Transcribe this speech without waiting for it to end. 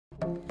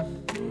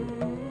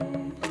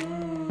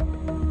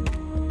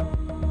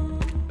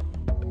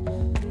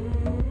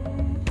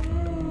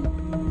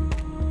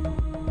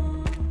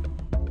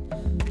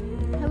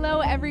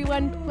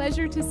everyone.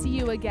 Pleasure to see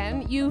you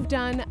again. You've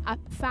done a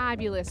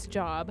fabulous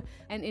job,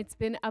 and it's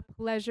been a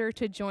pleasure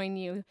to join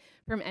you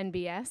from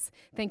NBS.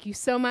 Thank you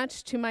so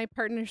much to my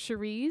partner,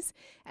 Cherise,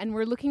 and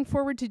we're looking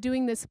forward to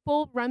doing this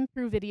full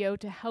run-through video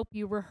to help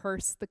you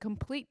rehearse the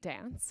complete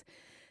dance.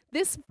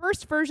 This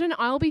first version,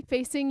 I'll be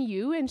facing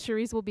you, and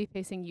Cherise will be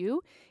facing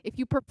you. If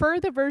you prefer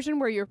the version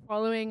where you're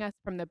following us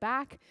from the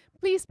back,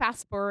 please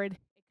fast forward.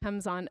 It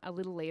comes on a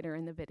little later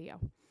in the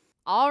video.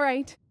 All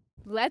right.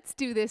 Let's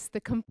do this, the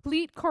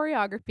complete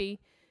choreography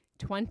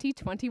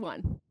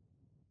 2021.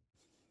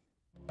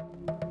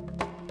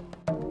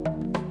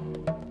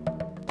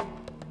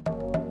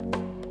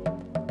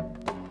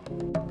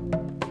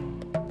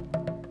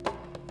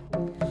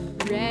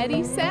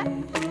 Ready, set.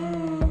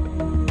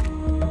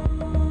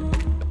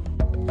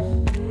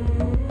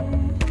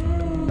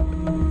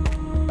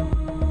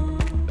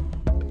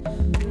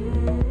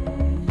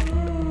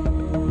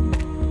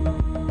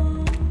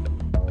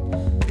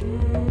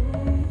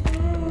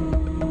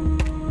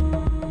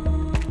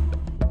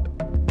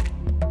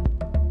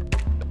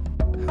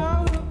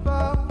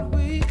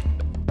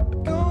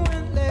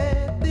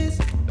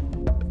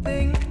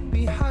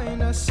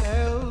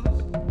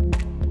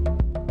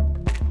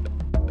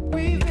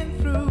 We've been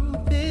through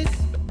this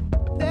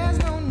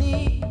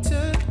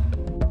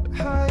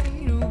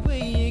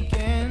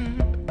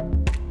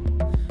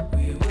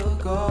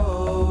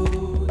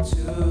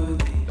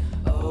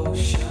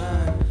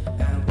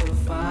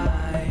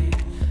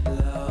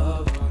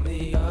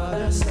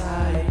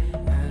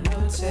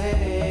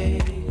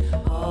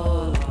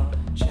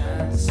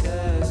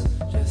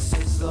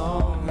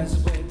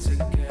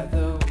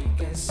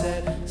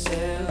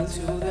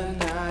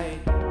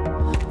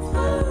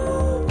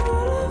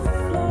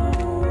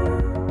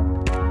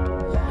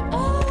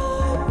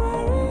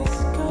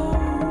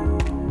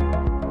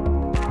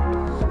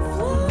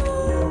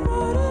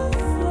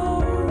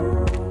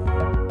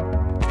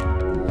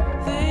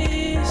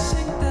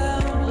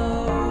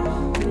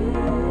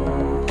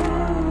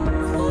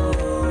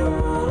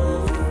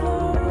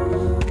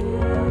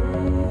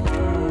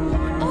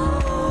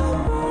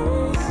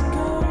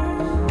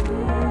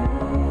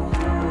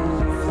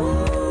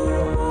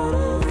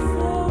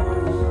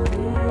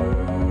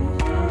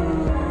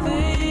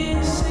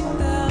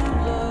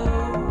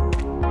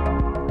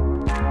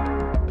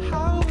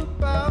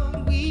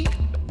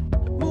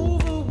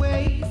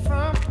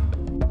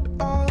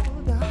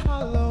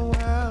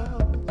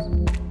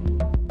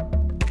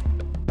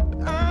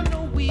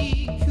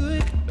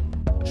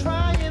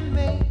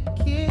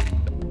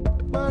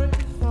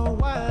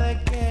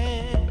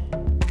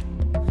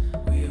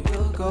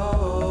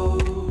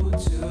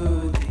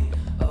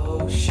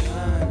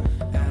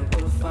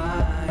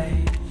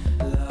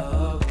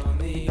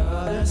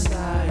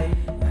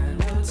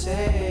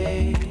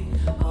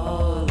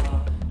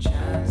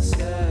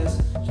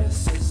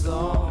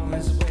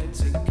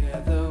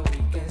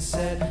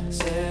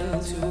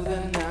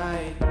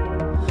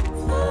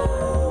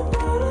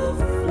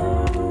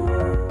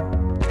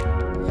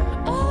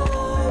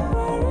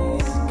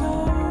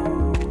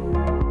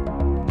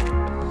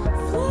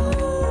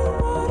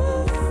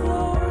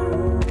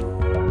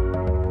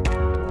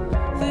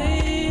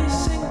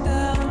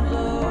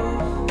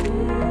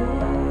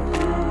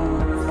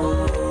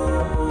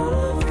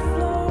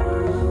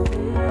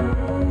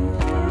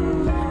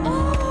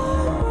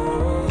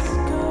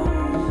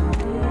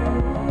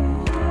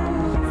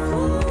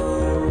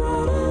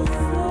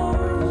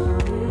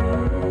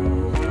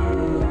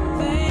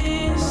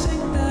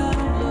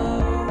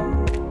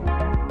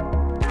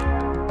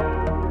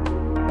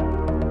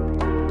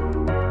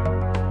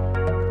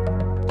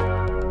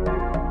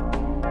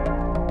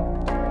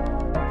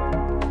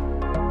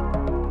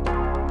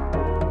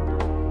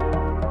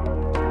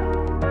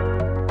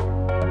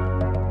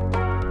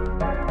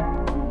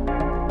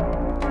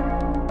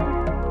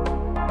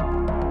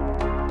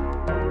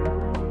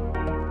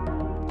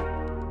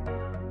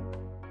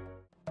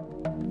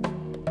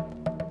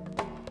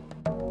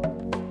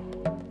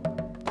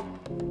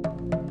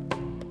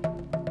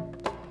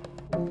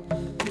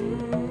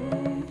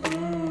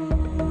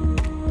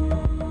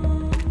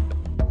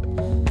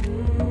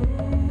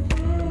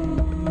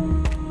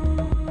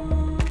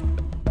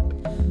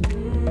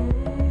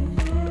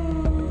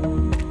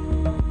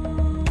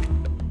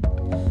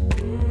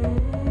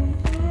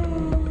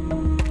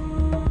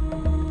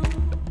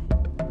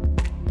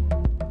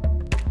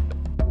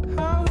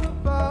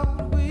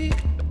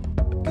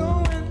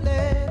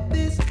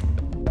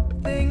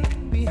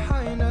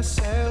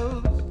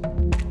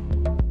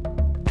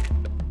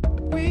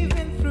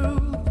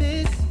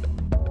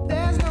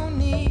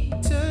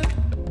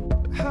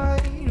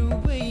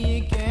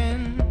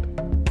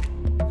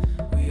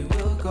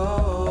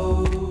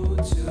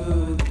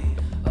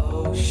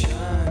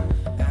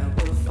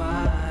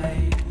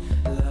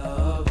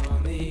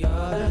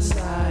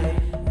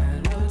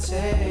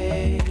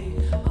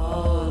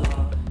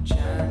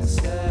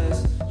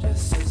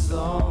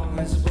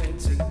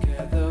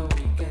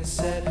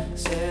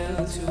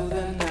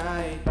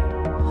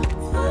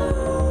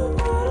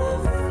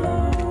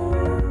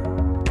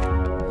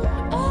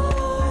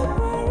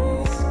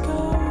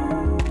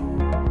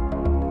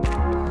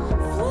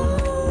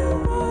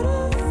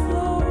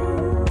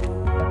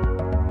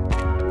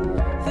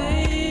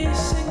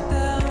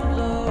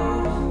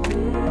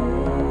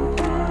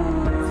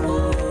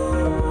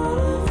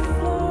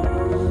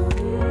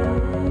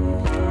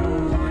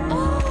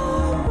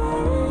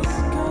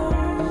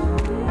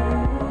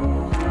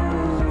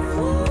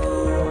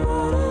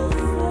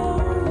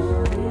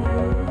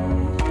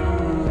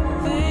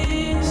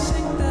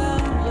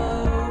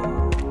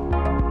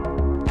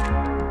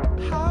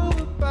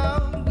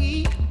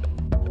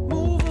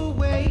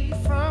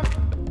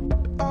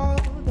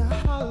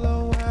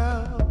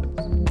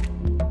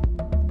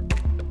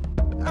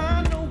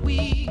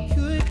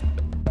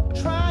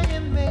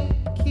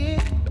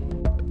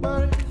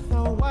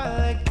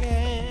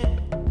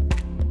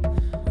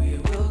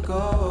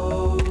go.